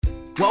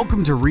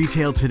Welcome to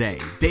Retail Today,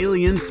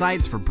 daily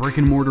insights for brick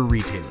and mortar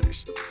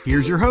retailers.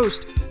 Here's your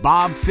host,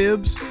 Bob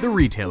Phibbs, the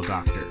Retail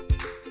Doctor.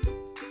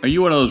 Are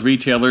you one of those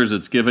retailers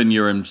that's given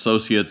your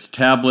associates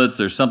tablets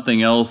or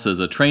something else as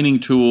a training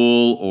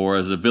tool or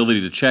as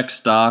ability to check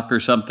stock or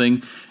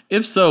something?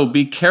 If so,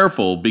 be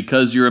careful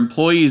because your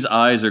employees'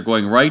 eyes are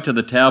going right to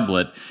the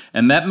tablet,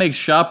 and that makes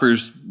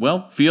shoppers,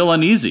 feel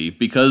uneasy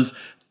because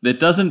it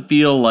doesn't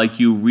feel like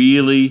you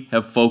really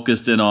have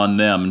focused in on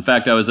them. In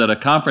fact, I was at a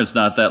conference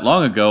not that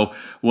long ago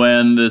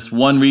when this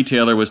one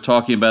retailer was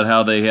talking about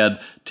how they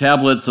had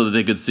tablets so that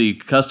they could see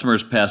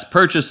customers' past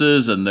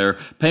purchases and their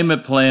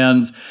payment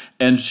plans.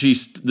 And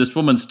this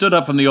woman stood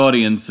up from the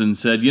audience and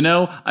said,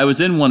 I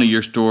was in one of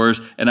your stores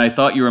and I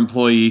thought your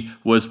employee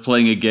was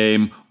playing a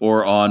game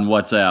or on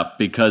WhatsApp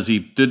because he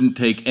didn't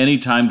take any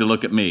time to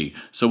look at me.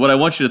 So what I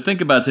want you to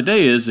think about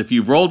today is if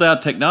you've rolled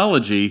out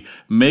technology,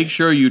 make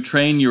sure you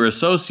train your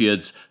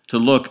associates to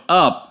look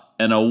up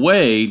and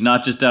away,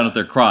 not just down at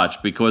their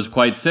crotch, because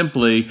quite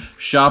simply,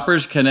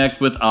 shoppers connect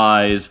with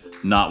eyes,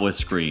 not with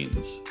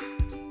screens.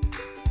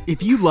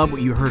 If you love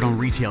what you heard on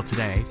Retail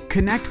Today,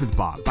 connect with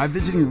Bob by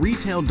visiting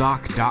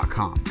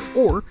retaildoc.com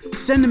or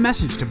send a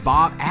message to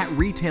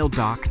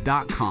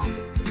bob@retaildoc.com.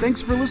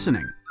 Thanks for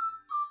listening.